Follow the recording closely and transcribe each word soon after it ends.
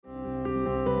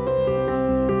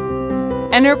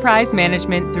Enterprise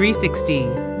Management 360,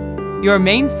 your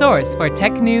main source for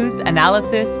tech news,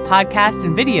 analysis, podcasts,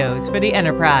 and videos for the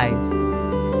enterprise.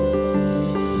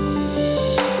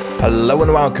 Hello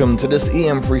and welcome to this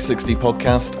EM360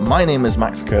 podcast. My name is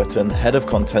Max Curtin, Head of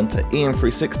Content at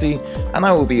EM360, and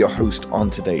I will be your host on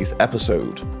today's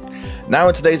episode. Now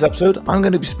in today's episode, I'm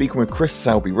going to be speaking with Chris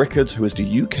Selby-Rickards, who is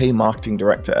the UK Marketing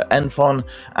Director at Enfon,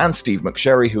 and Steve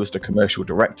McSherry, who is the Commercial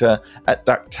Director at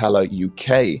Dactela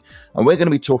UK. And we're going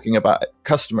to be talking about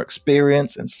customer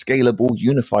experience and scalable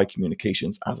unified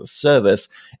communications as a service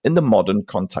in the modern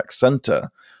contact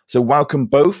center. So welcome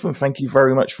both, and thank you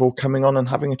very much for coming on and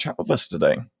having a chat with us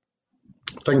today.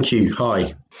 Thank you.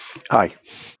 Hi. Hi.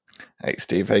 Hey,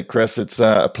 Steve. Hey, Chris. It's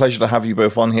a pleasure to have you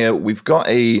both on here. We've got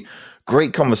a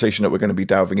great conversation that we're going to be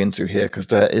delving into here because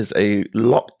there is a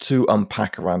lot to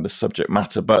unpack around the subject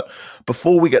matter. But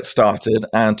before we get started,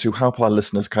 and to help our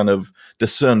listeners kind of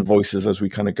discern voices as we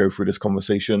kind of go through this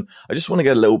conversation, I just want to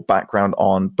get a little background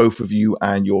on both of you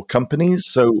and your companies.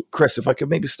 So, Chris, if I could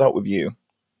maybe start with you.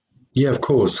 Yeah, of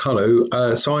course.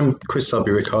 Hello. So I'm Chris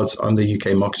Selby-Rickards. I'm the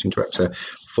UK Marketing Director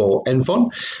for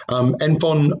Enfon.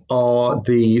 Enfon are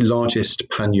the largest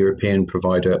pan-European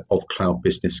provider of cloud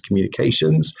business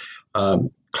communications.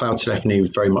 Cloud telephony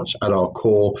is very much at our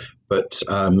core, but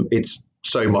it's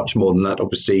so much more than that.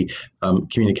 Obviously,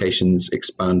 communications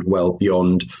expand well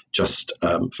beyond just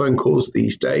phone calls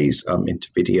these days into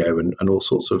video and all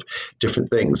sorts of different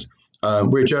things.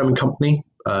 We're a German company.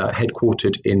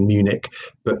 Headquartered in Munich,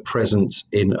 but present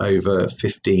in over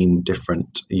 15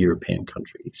 different European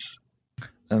countries.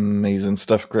 Amazing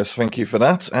stuff, Chris. Thank you for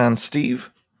that. And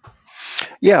Steve?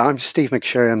 Yeah, I'm Steve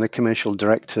McSherry. I'm the Commercial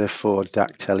Director for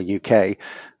Dactela UK.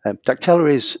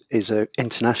 Dactela is an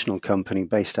international company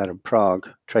based out of Prague,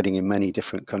 trading in many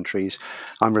different countries.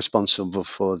 I'm responsible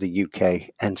for the UK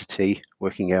entity,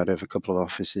 working out of a couple of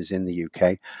offices in the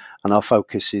UK. And our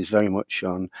focus is very much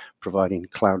on providing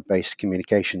cloud-based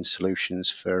communication solutions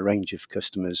for a range of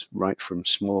customers, right from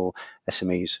small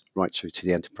SMEs right through to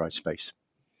the enterprise space.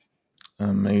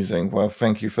 Amazing. Well,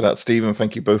 thank you for that, Steve, and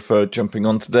thank you both for jumping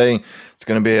on today. It's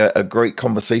going to be a great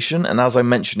conversation. And as I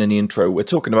mentioned in the intro, we're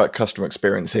talking about customer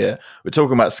experience here. We're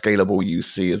talking about scalable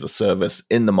UC as a service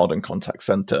in the modern contact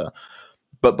center.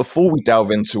 But before we delve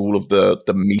into all of the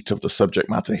meat of the subject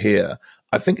matter here,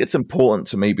 I think it's important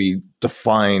to maybe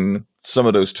define some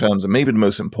of those terms, and maybe the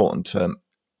most important term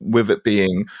with it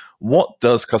being, what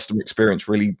does customer experience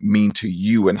really mean to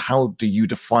you, and how do you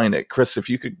define it? Chris, if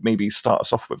you could maybe start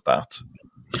us off with that.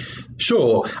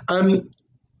 Sure.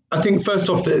 I think first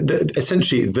off,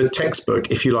 essentially the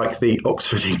textbook, if you like, the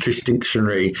Oxford English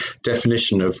Dictionary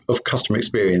definition of customer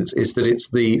experience is that it's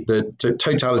the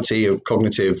totality of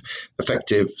cognitive,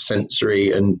 affective,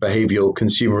 sensory and behavioral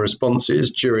consumer responses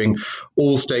during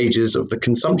all stages of the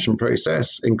consumption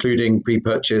process, including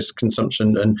pre-purchase,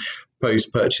 consumption and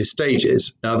post-purchase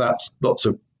stages. Now that's lots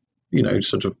of,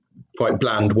 sort of quite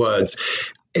bland words.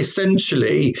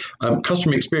 Essentially,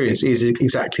 customer experience is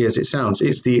exactly as it sounds.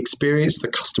 It's the experience the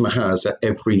customer has at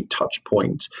every touch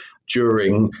point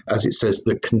during, as it says,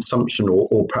 the consumption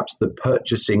or perhaps the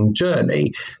purchasing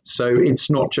journey. So it's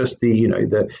not just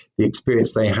the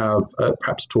experience they have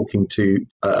perhaps talking to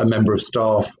a member of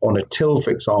staff on a till,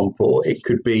 for example. It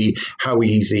could be how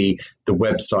easy the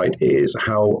website is,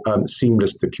 how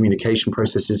seamless the communication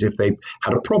process is if they've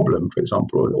had a problem, for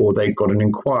example, or they've got an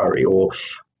inquiry, or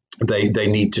they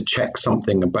need to check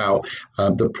something about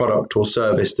the product or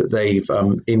service that they've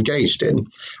engaged in.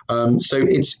 So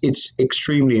it's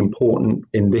extremely important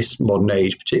in this modern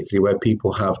age, particularly where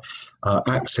people have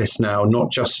access now,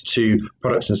 not just to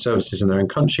products and services in their own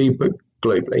country, but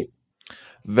globally.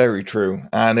 Very true.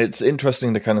 And it's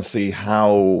interesting to kind of see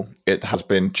how it has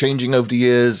been changing over the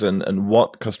years and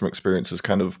what customer experience has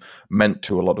kind of meant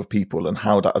to a lot of people and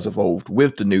how that has evolved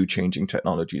with the new changing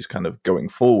technologies kind of going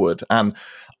forward. And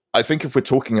I think if we're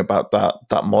talking about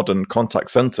that modern contact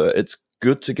center, it's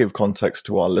good to give context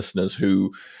to our listeners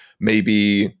who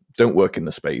maybe don't work in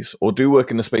the space or do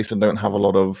work in the space and don't have a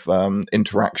lot of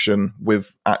interaction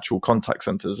with actual contact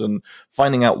centers, and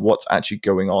finding out what's actually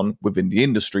going on within the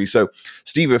industry. So,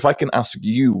 Steve, if I can ask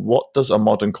you, what does a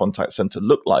modern contact center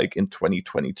look like in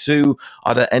 2022?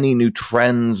 Are there any new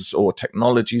trends or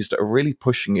technologies that are really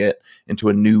pushing it into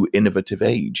a new innovative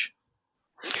age?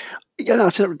 Yeah,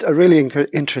 that's a really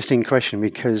interesting question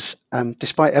because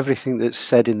despite everything that's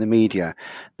said in the media,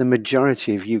 the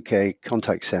majority of UK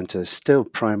contact centres still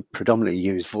predominantly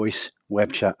use voice,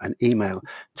 web chat and email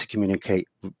to communicate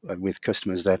with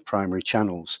customers, their primary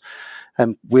channels.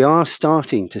 We are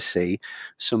starting to see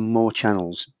some more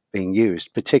channels being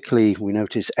used, particularly we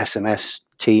notice SMS,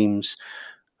 Teams,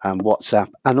 and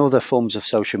WhatsApp and other forms of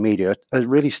social media are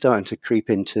really starting to creep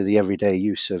into the everyday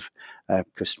use of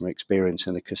customer experience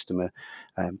and the customer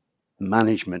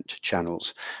management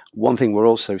channels. One thing we're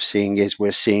also seeing is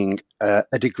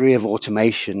a degree of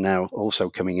automation now also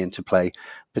coming into play,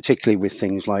 particularly with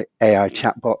things like AI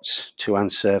chatbots to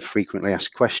answer frequently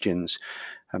asked questions.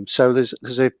 So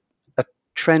there's a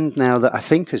trend now that I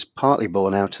think is partly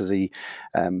born out of the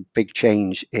big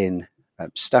change in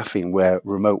staffing, where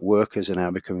remote workers are now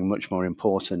becoming much more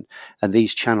important, and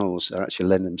these channels are actually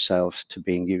lend themselves to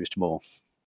being used more.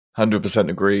 100%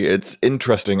 agree. It's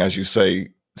interesting, as you say,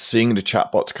 seeing the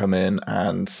chatbots come in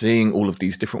and seeing all of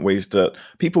these different ways that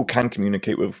people can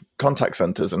communicate with contact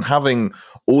centers, and having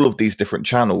all of these different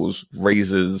channels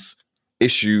raises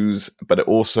issues, but it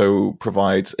also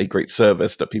provides a great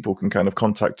service that people can kind of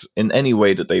contact in any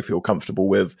way that they feel comfortable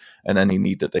with and any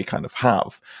need that they kind of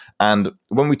have. And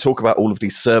when we talk about all of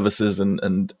these services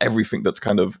and everything that's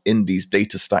kind of in these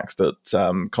data stacks that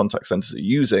contact centers are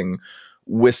using,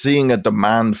 we're seeing a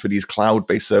demand for these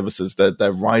cloud-based services that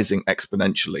they're rising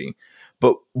exponentially.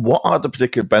 But what are the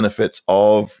particular benefits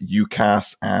of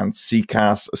UCaaS and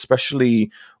CCaaS,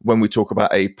 especially when we talk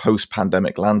about a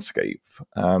post-pandemic landscape?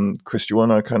 Chris, do you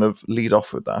want to kind of lead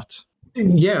off with that?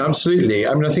 Yeah, absolutely.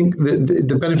 I mean, I think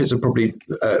the benefits are probably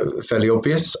fairly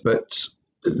obvious, but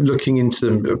looking into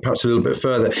them perhaps a little bit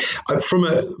further,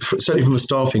 certainly from a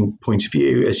staffing point of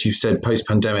view, as you said,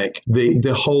 post-pandemic,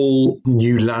 the whole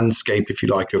new landscape, if you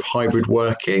like, of hybrid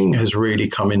working has really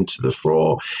come into the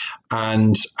fore,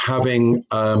 and having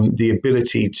the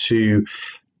ability to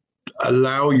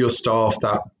allow your staff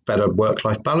that better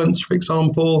work-life balance, for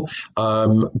example,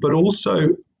 but also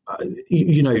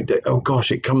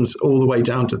it comes all the way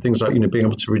down to things like, being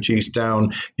able to reduce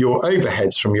down your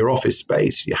overheads from your office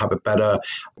space. You have a better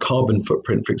carbon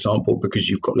footprint, for example, because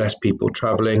you've got less people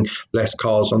traveling, less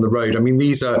cars on the road. I mean,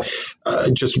 these are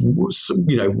just,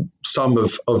 some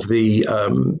of the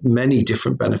many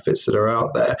different benefits that are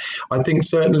out there. I think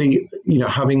certainly,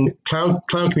 having cloud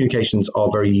communications are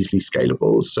very easily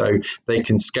scalable. So they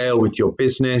can scale with your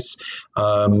business,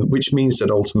 which means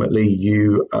that ultimately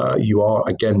you are,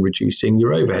 again, reducing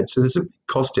your overhead. So there's a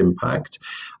cost impact.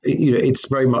 It's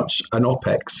very much an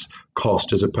OPEX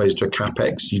cost as opposed to a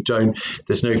CAPEX.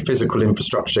 There's no physical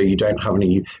infrastructure. You don't have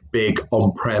any big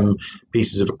on-prem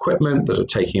pieces of equipment that are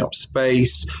taking up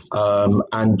space. You're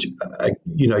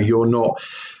not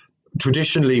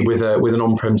traditionally with an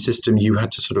on-prem system, you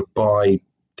had to sort of buy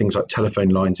things like telephone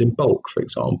lines in bulk, for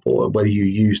example, whether you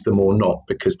use them or not,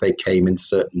 because they came in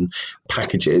certain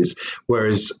packages.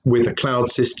 Whereas with a cloud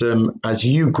system, as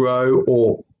you grow,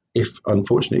 or if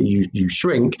unfortunately you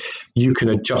shrink, you can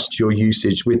adjust your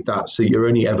usage with that, so you're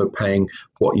only ever paying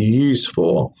what you use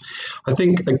for. I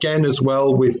think, again, as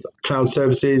well, with cloud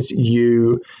services,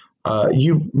 you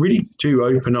really do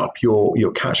open up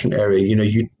your catchment area.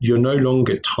 You're no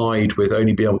longer tied with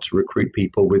only being able to recruit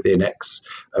people within X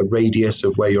radius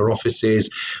of where your office is,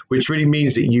 which really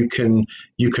means that you can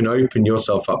open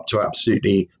yourself up to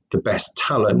absolutely the best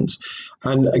talent.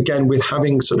 And again, with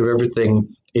having sort of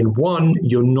everything in one,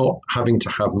 you're not having to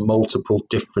have multiple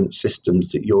different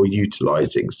systems that you're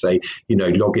utilizing. Say,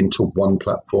 log into one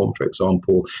platform, for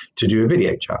example, to do a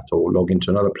video chat, or log into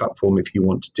another platform if you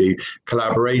want to do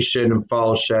collaboration and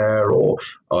file share, or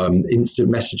instant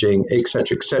messaging, et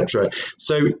cetera, et cetera.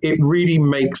 So it really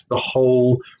makes the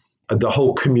whole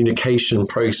communication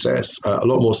process a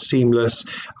lot more seamless,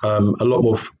 a lot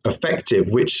more effective,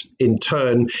 which in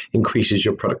turn increases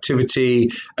your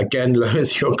productivity, again,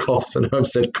 lowers your costs. And I've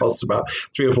said costs about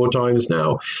 3 or 4 times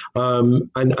now.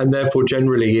 And therefore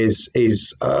generally is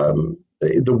the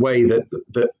way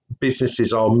that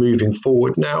businesses are moving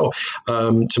forward now,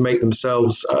 to make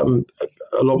themselves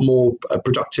a lot more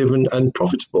productive and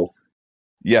profitable.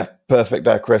 Yeah, perfect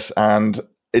there, Chris. And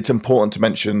it's important to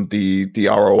mention the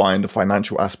ROI and the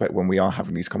financial aspect when we are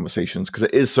having these conversations, because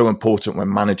it is so important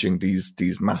when managing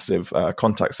these massive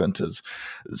contact centers.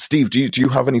 Steve, do you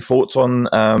have any thoughts on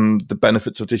the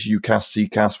benefits of this UCaaS,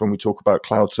 CCaaS when we talk about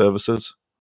cloud services?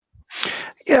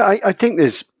 Yeah, I think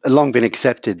there's long been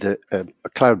accepted that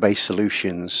cloud-based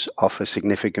solutions offer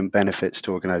significant benefits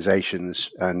to organizations,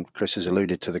 and Chris has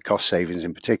alluded to the cost savings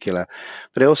in particular,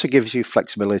 but it also gives you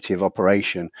flexibility of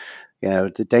operation.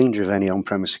 The danger of any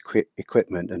on-premise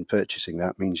equipment and purchasing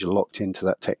that means you're locked into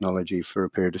that technology for a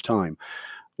period of time.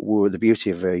 The beauty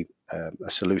of a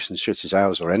solution such as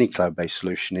ours, or any cloud-based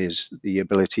solution, is the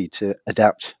ability to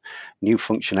adapt new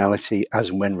functionality as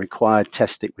and when required,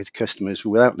 test it with customers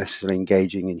without necessarily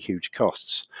engaging in huge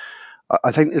costs.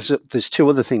 I think there's 2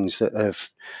 other things that have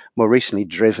more recently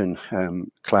driven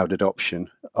cloud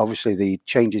adoption. Obviously, the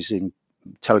changes in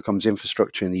telecoms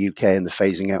infrastructure in the UK and the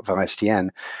phasing out of ISDN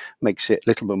makes it a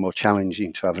little bit more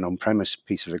challenging to have an on-premise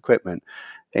piece of equipment.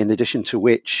 In addition to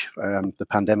which, the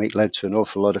pandemic led to an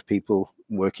awful lot of people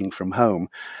working from home.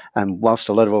 And whilst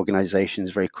a lot of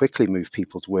organizations very quickly moved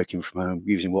people to working from home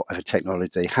using whatever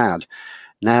technology they had,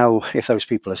 now if those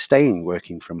people are staying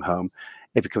working from home,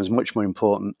 it becomes much more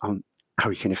important on how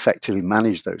you can effectively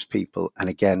manage those people. And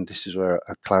again, this is where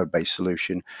a cloud-based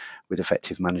solution with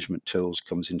effective management tools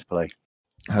comes into play.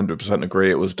 100% agree.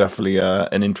 It was definitely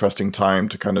an interesting time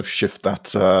to kind of shift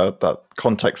that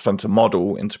contact center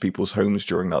model into people's homes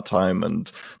during that time,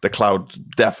 and the cloud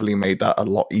definitely made that a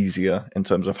lot easier in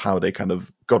terms of how they kind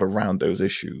of got around those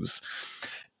issues.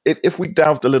 If we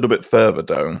delved a little bit further,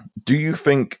 though, do you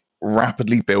think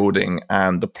rapidly building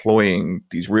and deploying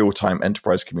these real-time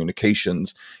enterprise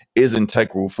communications is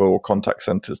integral for contact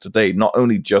centers today, not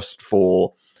only just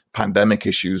for pandemic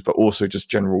issues, but also just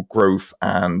general growth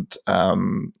and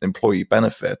employee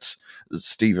benefits?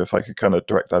 Steve, if I could kind of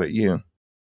direct that at you.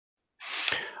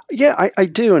 Yeah, I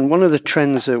do. And one of the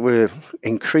trends that we're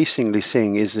increasingly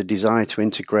seeing is the desire to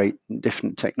integrate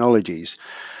different technologies.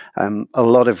 A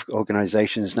lot of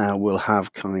organizations now will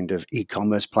have kind of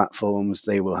e-commerce platforms.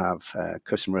 They will have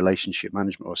customer relationship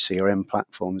management or CRM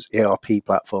platforms, ERP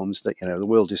platforms. That, the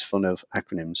world is full of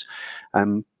acronyms.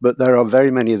 But there are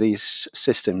very many of these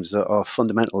systems that are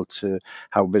fundamental to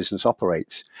how business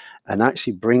operates. And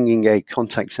actually bringing a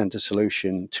contact center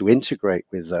solution to integrate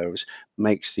with those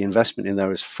makes the investment in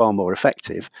those far more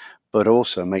effective, but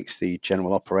also makes the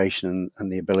general operation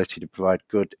and the ability to provide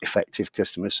good, effective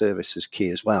customer service as key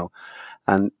as well.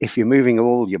 And if you're moving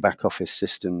all your back office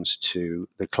systems to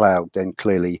the cloud, then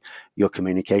clearly your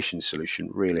communication solution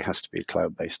really has to be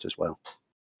cloud-based as well.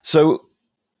 So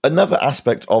another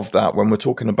aspect of that, when we're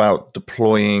talking about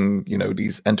deploying,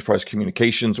 these enterprise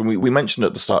communications, and we mentioned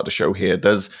at the start of the show here,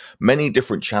 there's many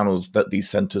different channels that these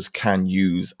centers can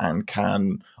use and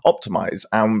can optimize.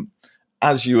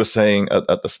 As you were saying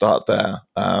at the start there,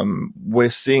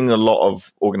 we're seeing a lot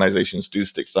of organizations do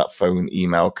stick to that phone,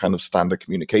 email, kind of standard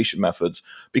communication methods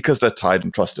because they're tried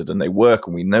and trusted and they work,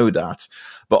 and we know that.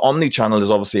 But omnichannel is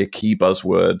obviously a key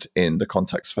buzzword in the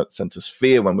contact center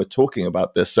sphere when we're talking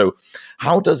about this. So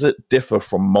how does it differ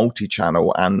from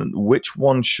multi-channel, and which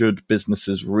one should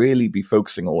businesses really be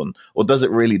focusing on? Or does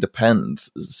it really depend?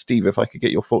 Steve, if I could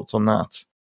get your thoughts on that.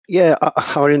 Yeah,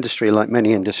 our industry, like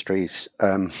many industries,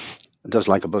 does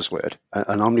like a buzzword.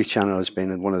 And omnichannel has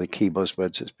been one of the key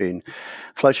buzzwords that's been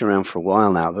floating around for a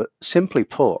while now. But simply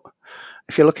put,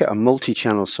 if you look at a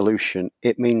multi-channel solution,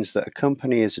 it means that a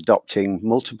company is adopting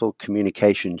multiple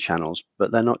communication channels,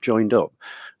 but they're not joined up.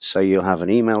 So you'll have an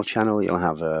email channel, you'll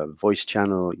have a voice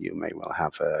channel, you may well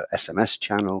have a SMS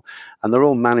channel, and they're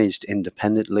all managed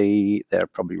independently. They're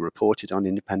probably reported on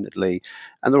independently,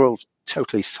 and they're all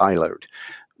totally siloed.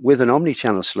 With an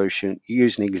omni-channel solution, you're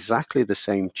using exactly the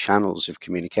same channels of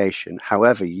communication.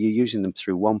 However, you're using them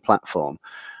through one platform,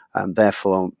 and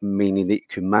therefore meaning that you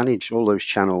can manage all those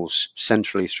channels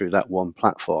centrally through that one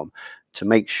platform to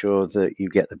make sure that you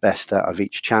get the best out of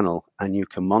each channel, and you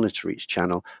can monitor each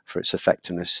channel for its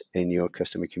effectiveness in your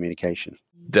customer communication.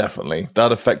 Definitely.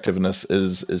 That effectiveness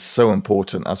is so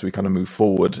important as we kind of move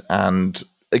forward. And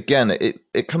again,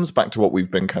 it comes back to what we've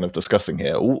been kind of discussing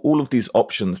here. All of these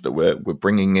options that we're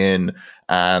bringing in,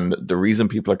 and the reason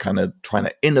people are kind of trying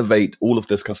to innovate all of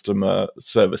this customer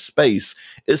service space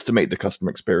is to make the customer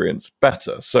experience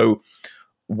better. So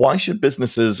why should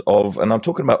businesses and I'm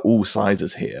talking about all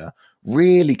sizes here,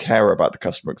 really care about the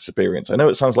customer experience? I know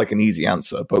it sounds like an easy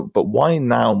answer, but why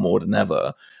now more than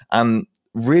ever? And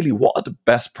really, what are the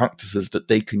best practices that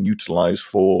they can utilize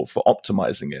for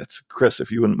optimizing it? Chris,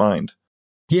 if you wouldn't mind.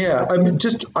 Yeah,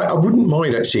 I wouldn't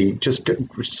mind actually just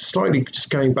slightly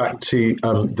going back to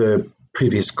the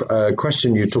previous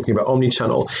question. You're talking about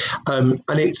omnichannel,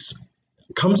 and it's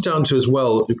comes down to as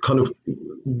well kind of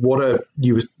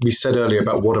we said earlier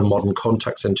about what a modern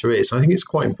contact center is. I think it's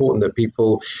quite important that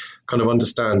people kind of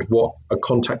understand what a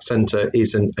contact center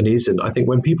is and isn't. I think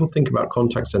when people think about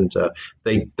contact center,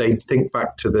 they think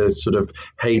back to the sort of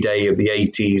heyday of the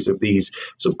 80s of these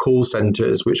sort of call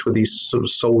centers, which were these sort of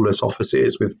soulless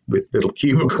offices with little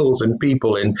cubicles and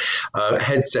people in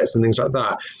headsets and things like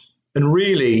that. And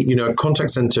really, a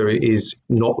contact center is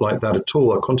not like that at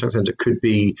all. A contact center could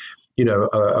be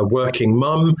a working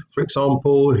mum, for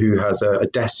example, who has a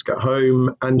desk at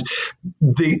home. And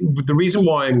the reason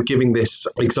why I'm giving this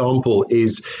example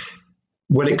is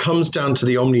when it comes down to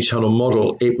the omni-channel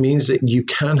model, it means that you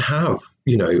can have,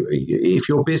 if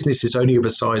your business is only of a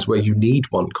size where you need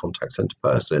one contact center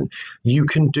person, you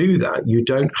can do that. You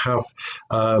don't have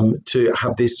to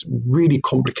have this really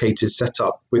complicated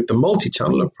setup with the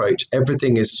multi-channel approach.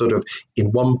 Everything is sort of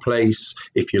in one place,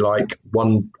 if you like,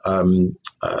 one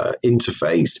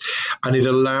interface, and it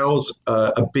allows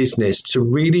a business to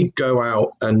really go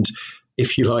out and,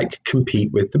 if you like,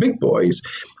 compete with the big boys.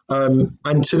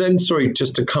 And to then,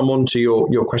 just to come on to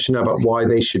your question about why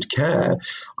they should care,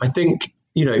 I think,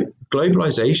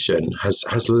 globalization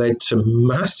has led to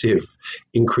massive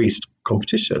increased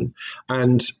competition.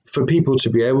 And for people to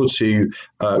be able to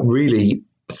really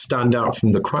stand out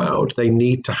from the crowd, they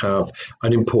need to have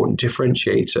an important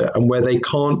differentiator. And where they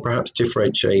can't perhaps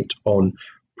differentiate on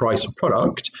price or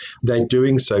product, they're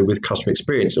doing so with customer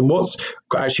experience. And what's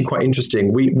actually quite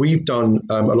interesting, we've done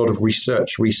a lot of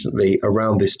research recently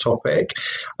around this topic,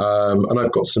 and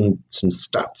I've got some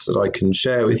stats that I can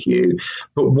share with you.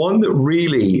 But one that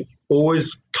really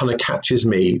always kind of catches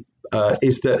me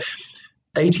is that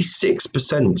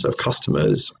 86% of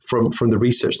customers from the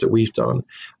research that we've done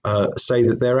say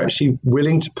that they're actually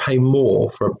willing to pay more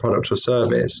for a product or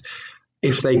service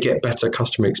if they get better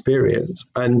customer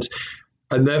experience. And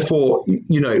therefore,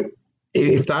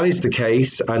 if that is the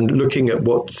case, and looking at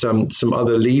what some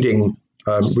other leading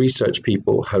research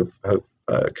people have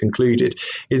concluded,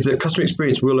 is that customer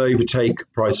experience will overtake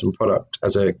price and product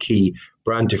as a key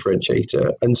brand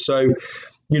differentiator. And so,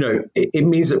 it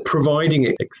means that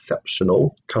providing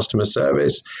exceptional customer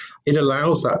service, it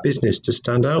allows that business to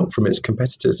stand out from its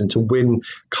competitors and to win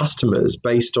customers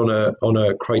based on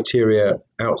a criteria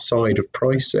outside of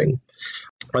pricing.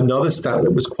 Another stat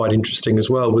that was quite interesting as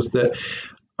well was that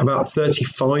about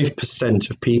 35%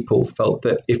 of people felt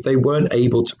that if they weren't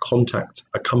able to contact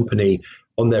a company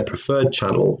on their preferred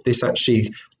channel, this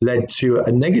actually led to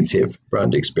a negative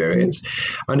brand experience.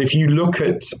 And if you look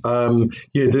at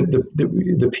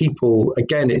the people,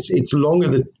 again, it's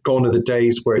longer gone are the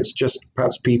days where it's just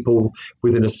perhaps people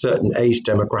within a certain age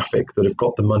demographic that have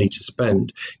got the money to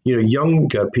spend.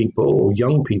 Younger people or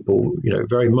young people,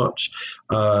 very much,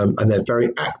 and they're very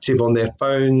active on their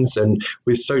phones and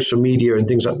with social media and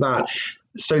things like that.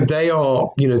 So they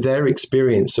are, their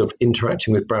experience of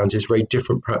interacting with brands is very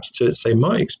different perhaps to, say,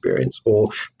 my experience or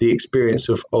the experience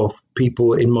of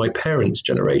people in my parents'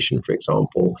 generation, for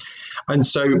example. And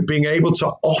so being able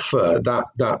to offer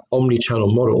that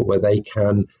omni-channel model where they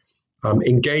can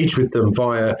engage with them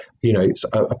via,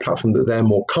 a platform that they're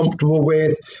more comfortable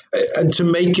with, and to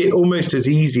make it almost as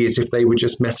easy as if they were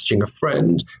just messaging a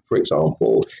friend, for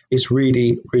example, is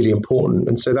really, really important.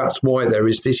 And so that's why there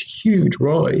is this huge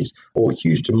rise or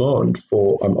huge demand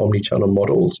for omni-channel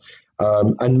models,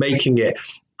 and making it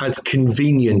as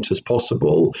convenient as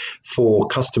possible for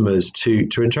customers to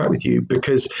interact with you,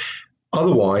 because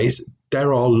otherwise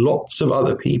there are lots of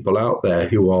other people out there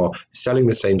who are selling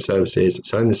the same services,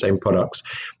 selling the same products,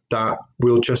 that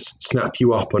will just snap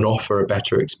you up and offer a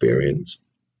better experience.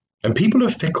 And people are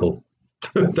fickle.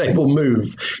 They will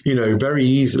move, very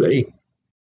easily.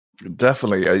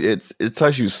 Definitely. It's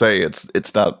as you say, it's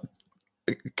that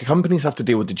companies have to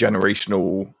deal with the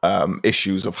generational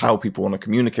issues of how people want to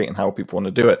communicate and how people want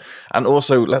to do it. And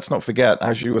also, let's not forget,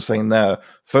 as you were saying there,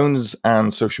 phones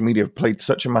and social media have played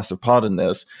such a massive part in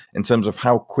this in terms of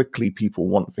how quickly people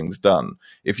want things done.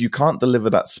 If you can't deliver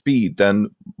that speed, then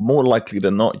more likely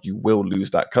than not, you will lose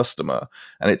that customer.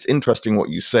 And it's interesting what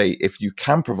you say. If you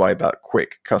can provide that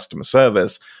quick customer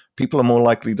service, people are more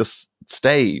likely to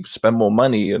spend more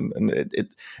money, and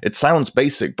it sounds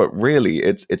basic, but really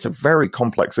it's a very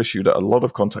complex issue that a lot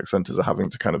of contact centers are having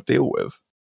to kind of deal with.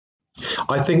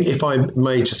 I think if I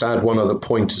may just add one other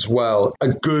point as well, a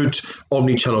good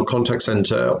omni-channel contact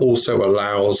center also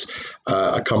allows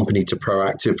a company to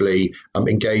proactively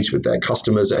engage with their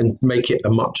customers and make it a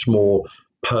much more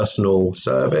personal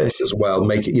service as well.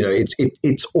 Make it,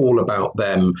 it's all about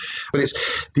them, but it's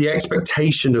the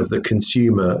expectation of the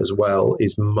consumer as well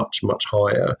is much, much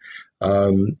higher.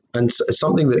 And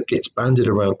something that gets bandied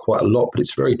around quite a lot, but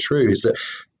it's very true, is that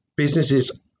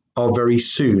businesses are very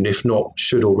soon, if not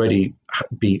should already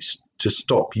be, to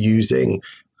stop using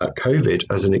COVID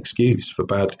as an excuse for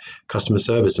bad customer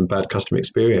service and bad customer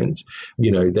experience.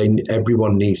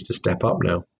 Everyone needs to step up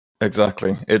now.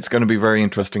 Exactly. It's going to be very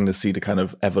interesting to see the kind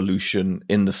of evolution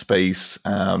in the space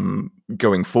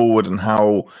going forward, and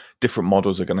how different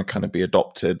models are going to kind of be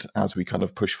adopted as we kind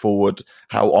of push forward,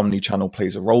 how omni-channel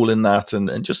plays a role in that,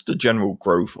 and just the general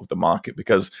growth of the market,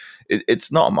 because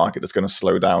it's not a market that's going to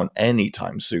slow down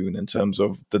anytime soon in terms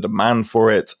of the demand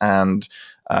for it and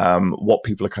what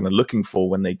people are kind of looking for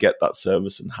when they get that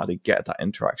service and how they get that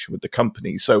interaction with the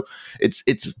company. So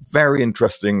it's very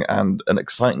interesting and an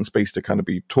exciting space to kind of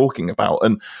be talking about.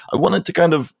 And I wanted to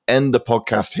kind of end the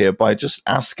podcast here by just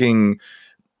asking,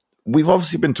 we've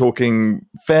obviously been talking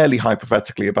fairly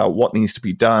hypothetically about what needs to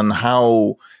be done,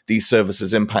 how these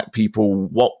services impact people,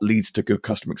 what leads to good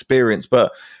customer experience,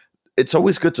 but it's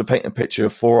always good to paint a picture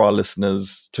for our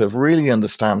listeners to really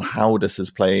understand how this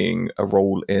is playing a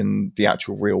role in the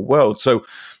actual real world. So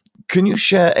can you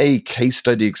share a case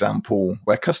study example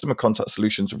where customer contact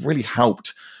solutions have really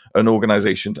helped an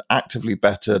organization to actively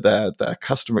better their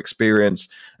customer experience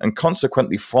and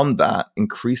consequently from that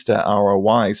increase their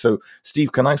ROI? So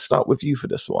Steve, can I start with you for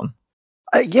this one?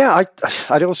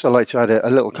 I'd also like to add a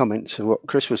little comment to what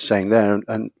Chris was saying there,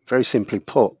 and very simply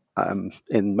put,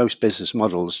 in most business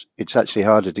models, it's actually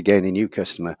harder to gain a new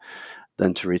customer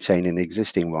than to retain an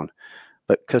existing one.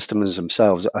 But customers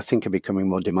themselves, I think, are becoming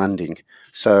more demanding.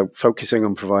 So focusing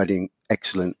on providing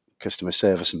excellent customer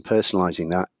service and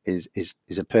personalizing that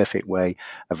is a perfect way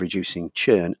of reducing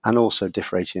churn and also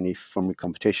differentiating from the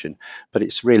competition. But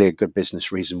it's really a good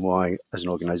business reason why, as an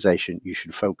organization, you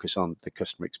should focus on the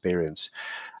customer experience.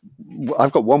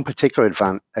 I've got one particular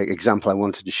example I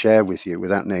wanted to share with you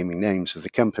without naming names of the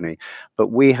company,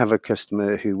 but we have a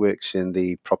customer who works in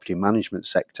the property management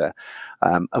sector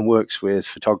and works with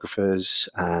photographers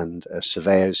and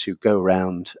surveyors who go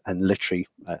around and literally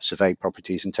survey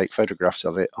properties and take photographs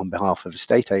of it on behalf of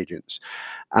estate agents.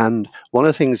 And one of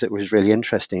the things that was really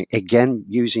interesting, again,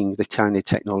 using the tiny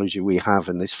technology we have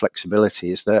and this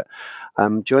flexibility, is that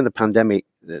during the pandemic,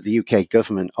 the UK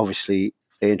government obviously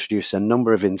they introduced a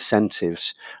number of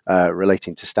incentives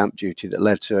relating to stamp duty that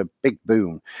led to a big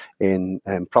boom in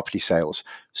property sales.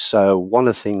 So one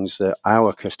of the things that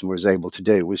our customer was able to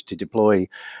do was to deploy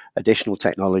additional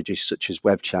technologies such as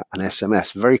web chat and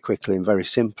SMS very quickly and very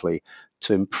simply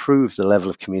to improve the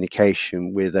level of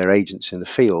communication with their agents in the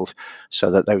field so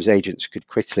that those agents could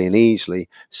quickly and easily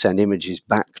send images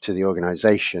back to the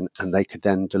organization, and they could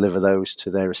then deliver those to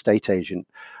their estate agent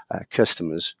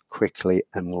customers quickly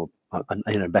and more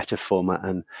in a better format,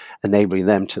 and enabling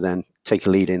them to then take a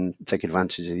lead in, take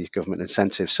advantage of these government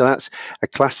incentives. So that's a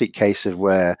classic case of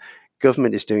where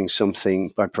government is doing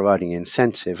something by providing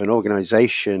incentive. An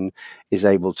organization is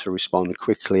able to respond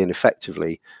quickly and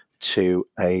effectively to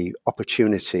a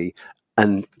opportunity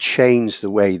and change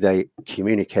the way they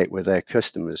communicate with their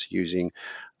customers using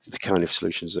the kind of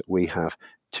solutions that we have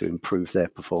to improve their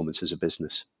performance as a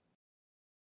business.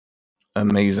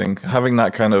 Amazing. Having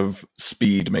that kind of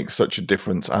speed makes such a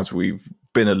difference, as we've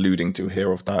been alluding to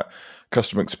here, of that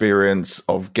customer experience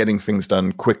of getting things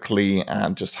done quickly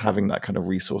and just having that kind of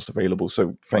resource available.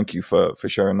 So thank you for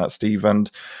sharing that, Steve.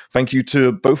 And thank you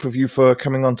to both of you for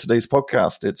coming on today's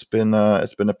podcast. It's been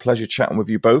a pleasure chatting with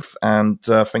you both. And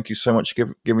thank you so much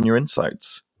for giving your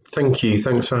insights. Thank you.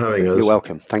 Thanks for having us. You're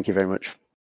welcome. Thank you very much.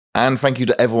 And thank you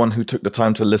to everyone who took the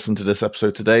time to listen to this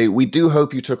episode today. We do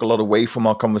hope you took a lot away from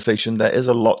our conversation. There is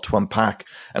a lot to unpack.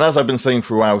 And as I've been saying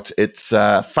throughout, it's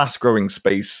a fast-growing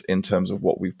space in terms of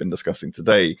what we've been discussing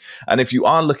today. And if you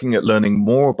are looking at learning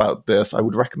more about this, I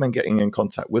would recommend getting in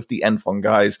contact with the NFON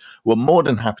guys, who are more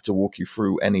than happy to walk you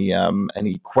through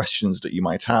any questions that you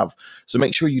might have. So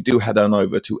make sure you do head on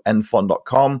over to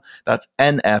nfon.com. That's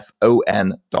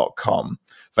nfon.com.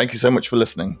 Thank you so much for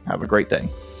listening. Have a great day.